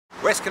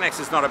WestCONnex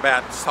is not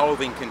about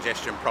solving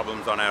congestion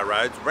problems on our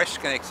roads.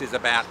 WestCONnex is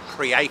about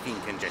creating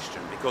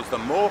congestion, because the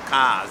more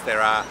cars there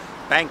are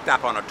banked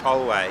up on a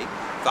tollway,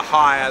 the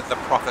higher the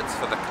profits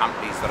for the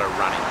companies that are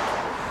running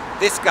it.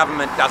 This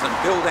government doesn't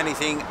build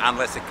anything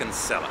unless it can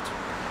sell it.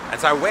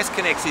 And so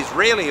WestCONnex is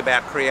really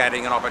about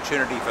creating an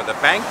opportunity for the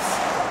banks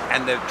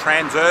and the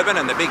transurban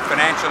and the big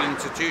financial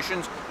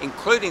institutions,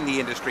 including the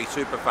industry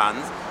super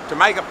funds, to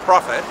make a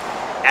profit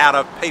out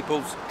of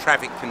people's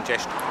traffic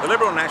congestion. The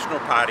Liberal National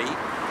Party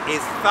is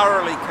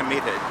thoroughly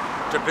committed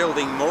to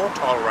building more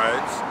toll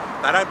roads.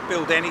 They don't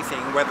build anything,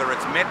 whether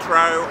it's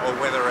metro or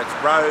whether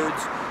it's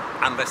roads,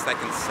 unless they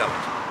can sell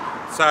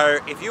it. So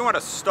if you want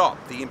to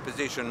stop the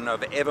imposition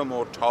of ever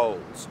more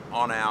tolls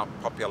on our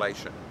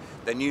population,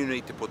 then you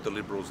need to put the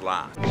Liberals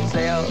last.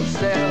 Sell,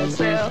 sell,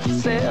 sell,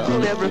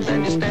 sell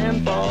everything you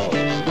stand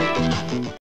for.